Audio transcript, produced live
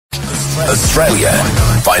Australia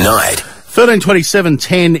by night.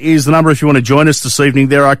 132710 is the number if you want to join us this evening.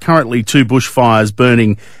 There are currently 2 bushfires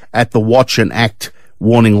burning at the Watch and Act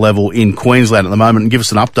warning level in Queensland at the moment. And give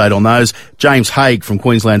us an update on those. James Haig from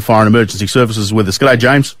Queensland Fire and Emergency Services is with us. G'day,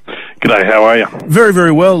 James. G'day, how are you? Very,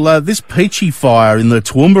 very well. This Peachy fire in the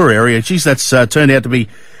Toowoomba area, geez, that's turned out to be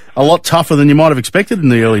a lot tougher than you might have expected in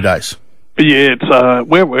the early days. Yeah, it's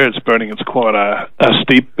where it's burning. It's quite a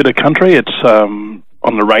steep bit of country. It's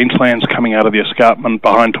on the rangelands coming out of the escarpment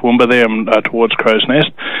behind Toowoomba there and towards Crow's Nest,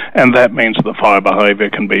 and that means that the fire behaviour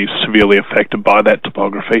can be severely affected by that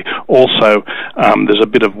topography. Also, there's a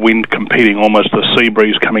bit of wind competing, almost a sea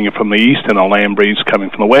breeze coming in from the east and a land breeze coming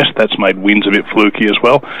from the west. That's made winds a bit fluky as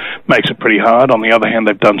well. Makes it pretty hard. On the other hand,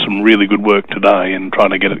 they've done some really good work today in trying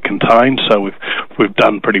to get it contained, so we've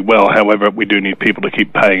done pretty well. However, we do need people to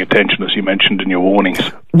keep paying attention, as you mentioned in your warnings.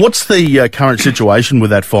 What's the current situation with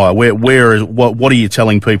that fire? What are you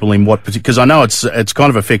telling people in what? Because I know it's kind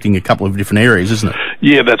of affecting a couple of different areas, isn't it?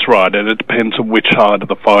 Yeah, that's right, and it depends on which side of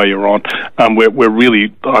the fire you're on. We're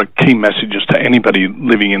really key messages to anybody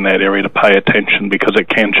living in that area to pay attention because it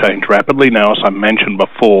can change rapidly. Now, as I mentioned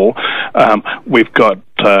before, we've got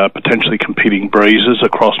potentially competing breezes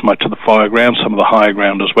across much of the fire ground. Some of the higher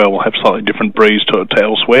ground as well will have slightly different breeze to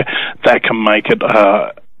elsewhere. That can make it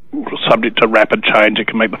subject to rapid change. It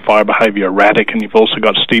can make the fire behaviour erratic, and you've also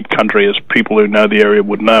got steep country, as people who know the area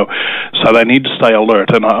would know. So they need to stay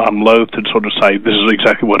alert, and I'm loath to sort of say this is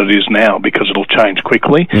exactly what it is now because it'll change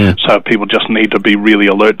quickly. So people just need to be really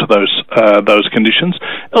alert to those conditions.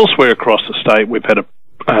 Elsewhere across the state, we've had a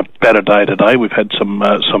better day today. We've had some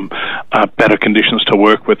better conditions to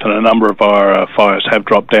work with, and a number of our fires have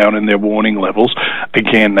dropped down in their warning levels.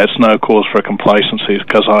 Again, that's no cause for complacency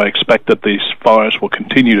because I expect that these fires will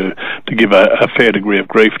continue to give a fair degree of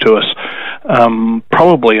grief to us,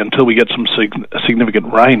 probably until we get some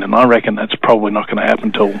significant rain, and I reckon that's probably not going to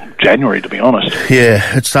happen until January, to be honest.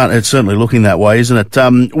 Yeah, it's certainly looking that way, isn't it?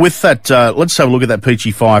 With that, let's have a look at that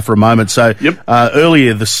Peachy fire for a moment. So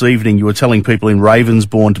earlier this evening, you were telling people in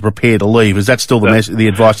Ravensbourne to prepare to leave. Is that still the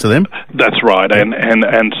advice to them? That's right,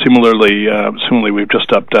 and similarly, we've just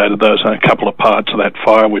updated those on a couple of parts of that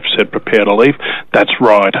fire. We've said prepare to leave. That's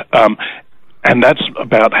right. And that's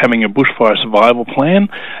about having a bushfire survival plan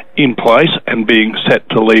in place and being set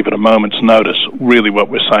to leave at a moment's notice. Really what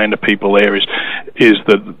we're saying to people there is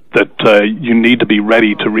that you need to be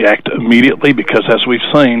ready to react immediately because as we've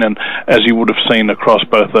seen, and as you would have seen across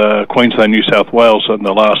both Queensland and New South Wales in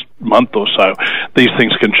the last month or so, these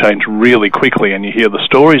things can change really quickly, and you hear the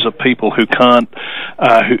stories of people who can't,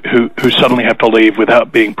 who suddenly have to leave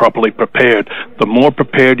without being properly prepared. The more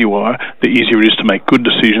prepared you are, the easier it is to make good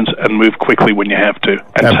decisions and move quickly when you have to,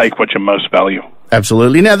 and take what you most value.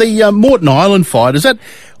 Absolutely. Now, the Moreton Island fire,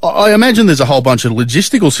 I imagine there's a whole bunch of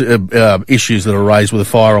logistical issues that are raised with a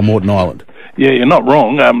fire on Moreton Island. Yeah, you're not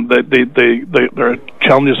wrong. There are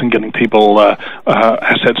challenges in getting people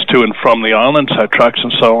assets to and from the island, so trucks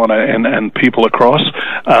and so on, and people across.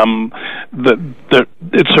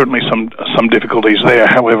 It's certainly some difficulties there.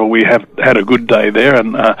 However, we have had a good day there,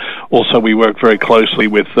 and also we work very closely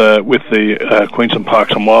with the Queensland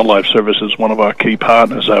Parks and Wildlife Services, one of our key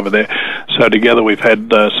partners over there. So together we've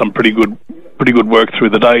had some pretty good work through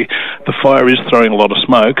the day. The fire is throwing a lot of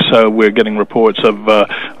smoke, so we're getting reports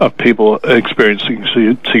of people experiencing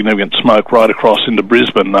significant smoke right across into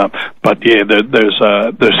Brisbane. But yeah, there's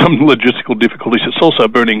some logistical difficulties. It's also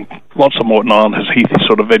burning lots of Moreton Island has heathy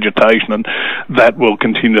sort of vegetation, and that will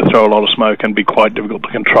continue to throw a lot of smoke and be quite difficult to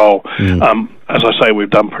control. As I say, we've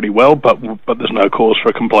done pretty well, but there's no cause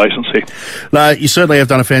for complacency. No, you certainly have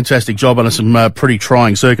done a fantastic job under some pretty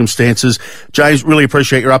trying circumstances. James, really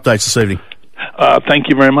appreciate your updates this evening. Thank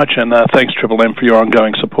you very much, and thanks, Triple M, for your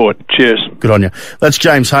ongoing support. Cheers. Good on you. That's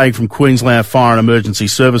James Haig from Queensland Fire and Emergency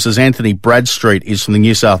Services. Anthony Bradstreet is from the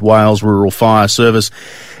New South Wales Rural Fire Service.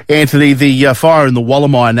 Anthony, the fire in the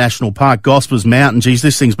Wallamaya National Park, Gospers Mountain, geez,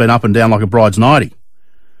 this thing's been up and down like a bride's nightie.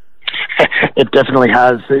 It definitely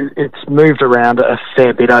has. It's moved around a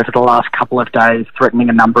fair bit over the last couple of days, threatening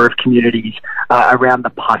a number of communities around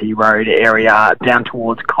the Putty Road area, down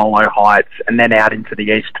towards Colo Heights, and then out into the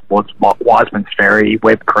east towards Wiseman's Ferry,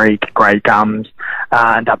 Webb Creek, Grey Gums,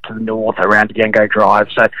 and up to the north around Yango Drive.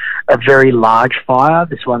 So a very large fire.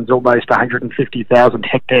 This one's almost 150,000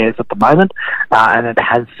 hectares at the moment, and it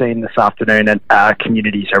has seen this afternoon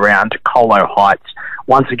communities around Colo Heights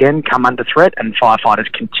once again come under threat, and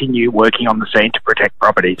firefighters continue working on the scene to protect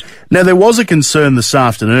properties. Now, there was a concern this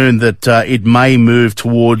afternoon that it may move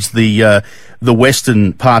towards the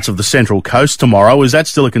western parts of the Central Coast tomorrow. Is that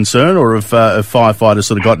still a concern, or have firefighters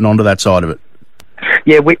sort of gotten onto that side of it?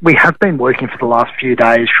 Yeah, we have been working for the last few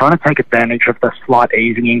days trying to take advantage of the slight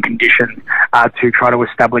easing in conditions to try to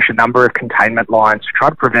establish a number of containment lines to try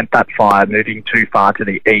to prevent that fire moving too far to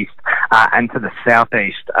the east and to the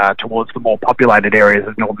southeast towards the more populated areas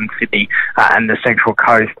of northern Sydney and the central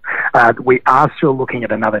coast. We are still looking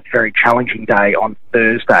at another very challenging day on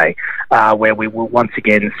Thursday where we will once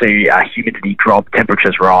again see humidity drop,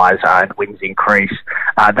 temperatures rise and winds increase.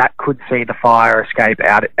 That could see the fire escape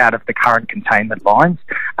out of the current containment lines.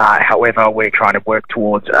 However, we're trying to work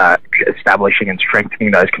towards establishing and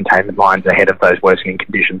strengthening those containment lines ahead of those worsening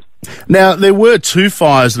conditions. Now, there were 2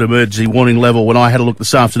 fires at emergency warning level when I had a look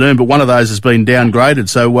this afternoon, but one of those has been downgraded.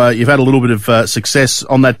 So you've had a little bit of success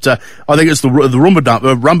on that. I think it's the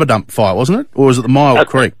Rumba Dump fire, wasn't it? Or was it the Mile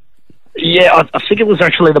Creek? Yeah, I think it was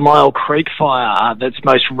actually the Mile Creek fire that's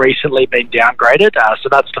most recently been downgraded. So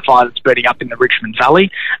that's the fire that's burning up in the Richmond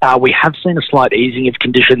Valley. We have seen a slight easing of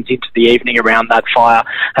conditions into the evening around that fire.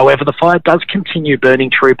 However, the fire does continue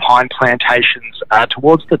burning through pine plantations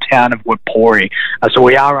towards the town of Woodpori. So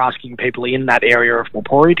we are asking people in that area of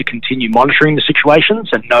Woodpori to continue monitoring the situations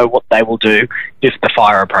and know what they will do if the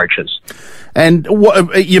fire approaches. And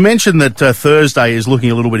you mentioned that Thursday is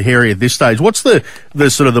looking a little bit hairy at this stage. What's the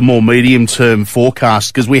sort of the more medium-term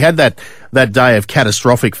forecast? Because we had that day of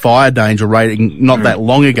catastrophic fire danger rating not that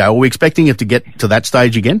long ago. Are we expecting it to get to that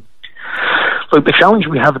stage again? Look, the challenge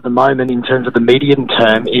we have at the moment in terms of the medium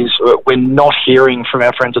term is we're not hearing from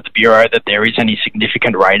our friends at the Bureau that there is any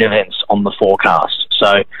significant rain events on the forecast.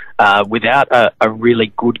 So without a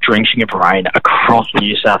really good drenching of rain across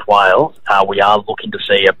New South Wales, we are looking to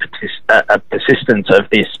see a persistence of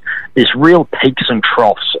this real peaks and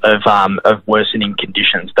troughs of worsening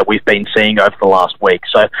conditions that we've been seeing over the last week.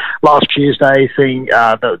 So last Tuesday, seeing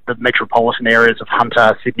the metropolitan areas of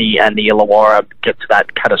Hunter, Sydney and the Illawarra get to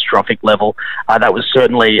that catastrophic level, that was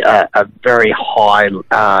certainly a very high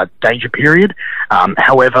danger period.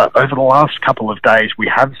 However, over the last couple of days,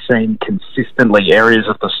 we have seen consistently areas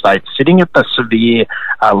of the state sitting at the severe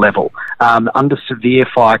level. Under severe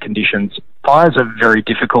fire conditions, fires are very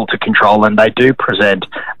difficult to control and they do present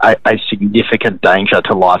a significant danger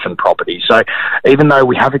to life and property. So even though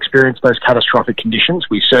we have experienced those catastrophic conditions,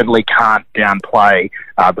 we certainly can't downplay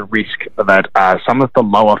the risk that some of the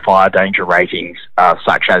lower fire danger ratings,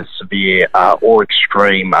 such as severe or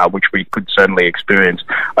extreme, which we could certainly experience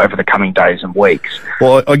over the coming days and weeks.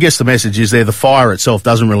 Well, I guess the message is there, the fire itself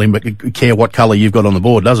doesn't really care what colour you've got on the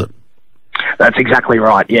board, does it? That's exactly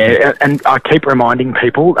right, yeah. And I keep reminding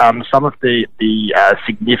people, some of the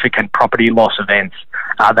significant property loss events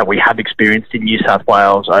that we have experienced in New South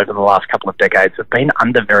Wales over the last couple of decades have been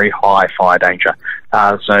under very high fire danger.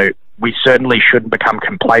 So we certainly shouldn't become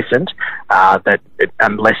complacent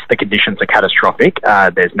unless the conditions are catastrophic,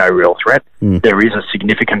 there's no real threat. There is a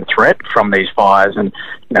significant threat from these fires, and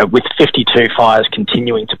with 52 fires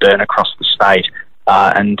continuing to burn across the state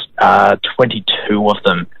and 22 of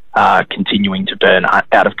them continuing to burn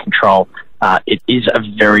out of control, it is a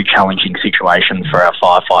very challenging situation for our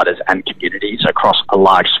firefighters and communities across a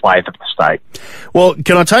large swathe of the state. Well,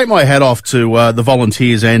 can I take my hat off to the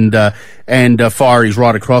volunteers and fireys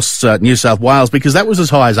right across New South Wales, because that was as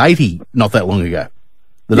high as 80 not that long ago,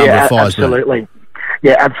 the number of fires. Absolutely.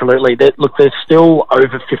 Yeah, absolutely. Look, there's still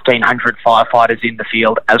over 1,500 firefighters in the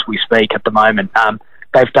field as we speak at the moment.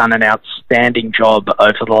 They've done an outstanding job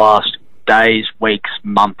over the last days, weeks,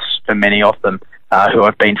 months for many of them who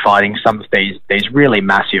have been fighting some of these really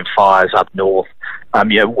massive fires up north.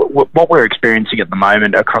 What we're experiencing at the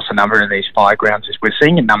moment across a number of these fire grounds is we're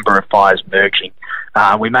seeing a number of fires merging.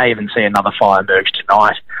 We may even see another fire merge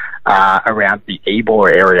tonight around the Ebor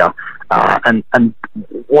area. And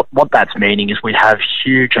what that's meaning is we have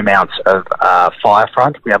huge amounts of fire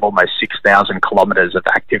front. We have almost 6,000 kilometres of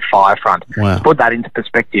active fire front. Wow. To put that into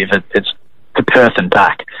perspective, it's to Perth and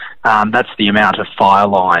back. That's the amount of fire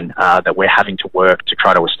line that we're having to work to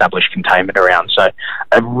try to establish containment around. So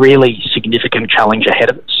a really significant challenge ahead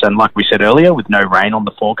of us. And like we said earlier, with no rain on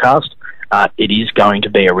the forecast, it is going to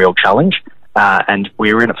be a real challenge. And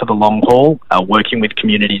we're in it for the long haul, working with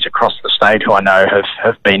communities across the state who I know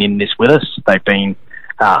have been in this with us. They've been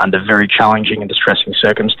under very challenging and distressing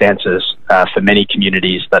circumstances for many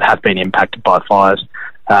communities that have been impacted by fires.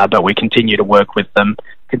 But we continue to work with them,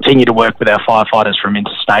 continue to work with our firefighters from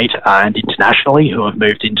interstate and internationally who have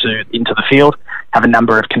moved into the field, have a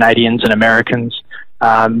number of Canadians and Americans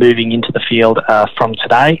moving into the field from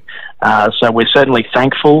today. So we're certainly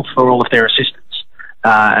thankful for all of their assistance.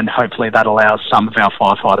 And hopefully that allows some of our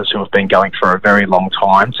firefighters who have been going for a very long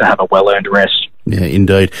time to have a well-earned rest. Yeah,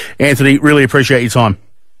 indeed. Anthony, really appreciate your time.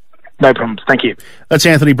 No problems. Thank you. That's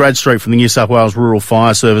Anthony Bradstreet from the New South Wales Rural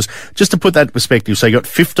Fire Service. Just to put that in perspective, so you got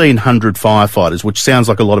 1,500 firefighters, which sounds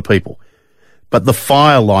like a lot of people. But the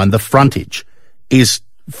fire line, the frontage, is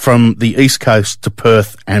from the East Coast to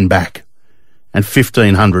Perth and back. And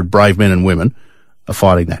 1,500 brave men and women are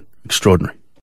fighting that. Extraordinary.